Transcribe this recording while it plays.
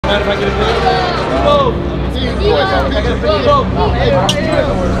mind if I get a picture?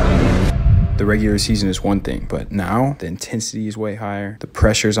 The regular season is one thing, but now the intensity is way higher. The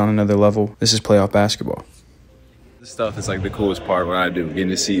pressure's on another level. This is playoff basketball. This stuff is like the coolest part of what I do. Getting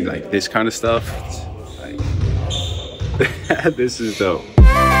to see like this kind of stuff. Like, this is dope.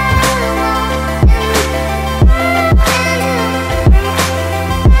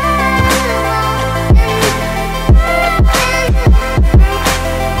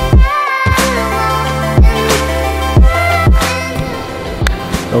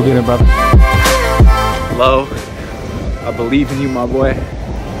 Go get him, brother. Hello. I believe in you, my boy.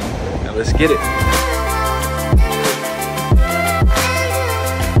 Now let's get it.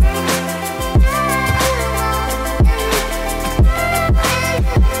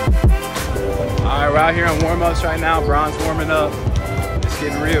 Alright, we're out here on warm-ups right now. Bron's warming up. It's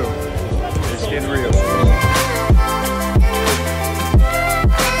getting real. It's getting real.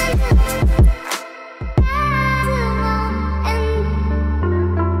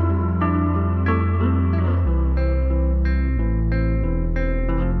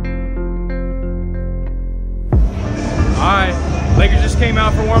 Alright, Lakers just came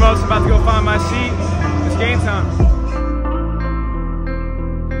out for warm-ups. I'm about to go find my seat. It's game time.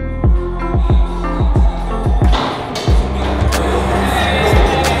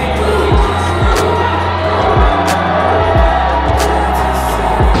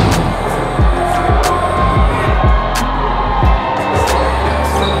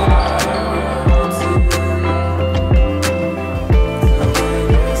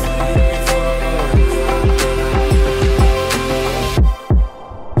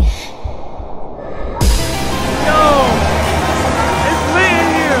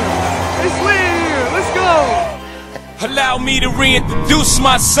 Allow me to reintroduce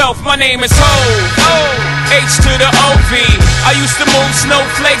myself. My name is Ho, H to the O-V. I used to move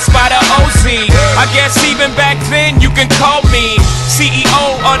snowflakes by the OZ. I guess even back then you can call me CEO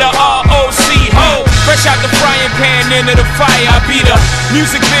of the ROC. Ho, fresh out the frying pan into the fire. I be the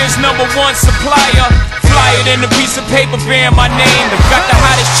music biz #1 supplier. Fly it in a piece of paper bearing my name. Got the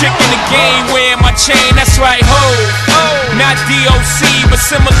hottest chick in the game wearing my chain. That's right, Ho, not DOC, but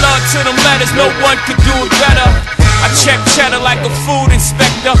similar to them letters. No one could do it better. I check cheddar like a food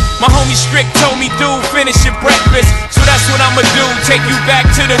inspector. My homie Strick told me, dude, finish your breakfast. So that's what I'ma do, take you back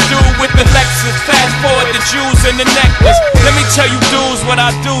to the dude with the Lexus. Fast forward the jewels and the necklace. Let me tell you dudes what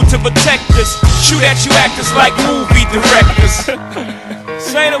I do to protect us. Shoot at you actors like movie directors.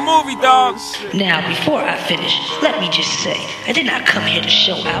 This ain't a movie, dog. Now, before I finish, let me just say, I did not come here to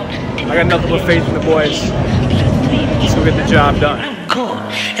show out. I got nothing but faith in the boys. Let's go get the job done. I'm gone,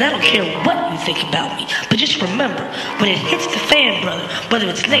 and I don't care what you think about me. But just remember, when it hits the fan, brother, whether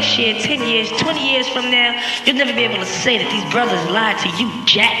it's next year, 10 years, 20 years from now, you'll never be able to say that these brothers lied to you,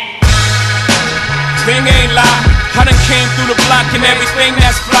 Jack. Thing ain't lie. I done came through the block and everything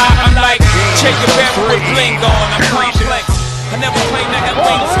that's fly. I'm like, check your barrel with bling on. I'm complex. I never play nigga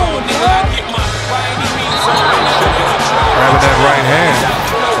things on. Nigga, I get my by any means on. Grabbing that right hand.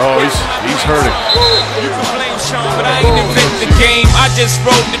 Oh, he's hurting. You can blame Sean, but I ain't invent the game. I just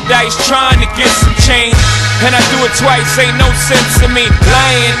rolled the dice trying to get some change. And I do it twice, ain't no sense in me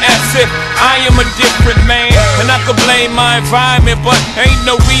lying as if I am a different man. And I could blame my environment, but ain't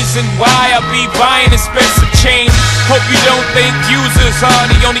no reason why I be buying expensive chains. Hope you don't think users are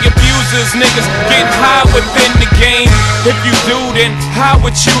the only abusers. Niggas getting high within the game. If you do, then how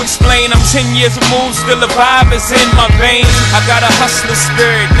would you explain? I'm 10 years removed, still a vibe is in my veins. I got a hustler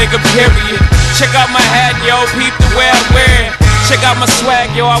spirit, nigga, period. Check out my hat, yo, peep the way I wear it. Check out my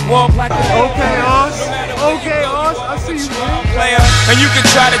swag, yo, I walk like a Okay, Oz. Okay, Oz. I see you, man. Player. And you can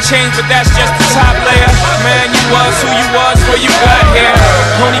try to change, but that's just the top layer. Man, you was who you was before you got here.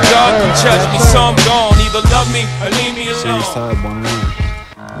 Only God can judge me, so I'm gone. Either love me or leave me alone. Series tied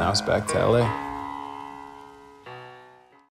 1-1. Now it's back to LA.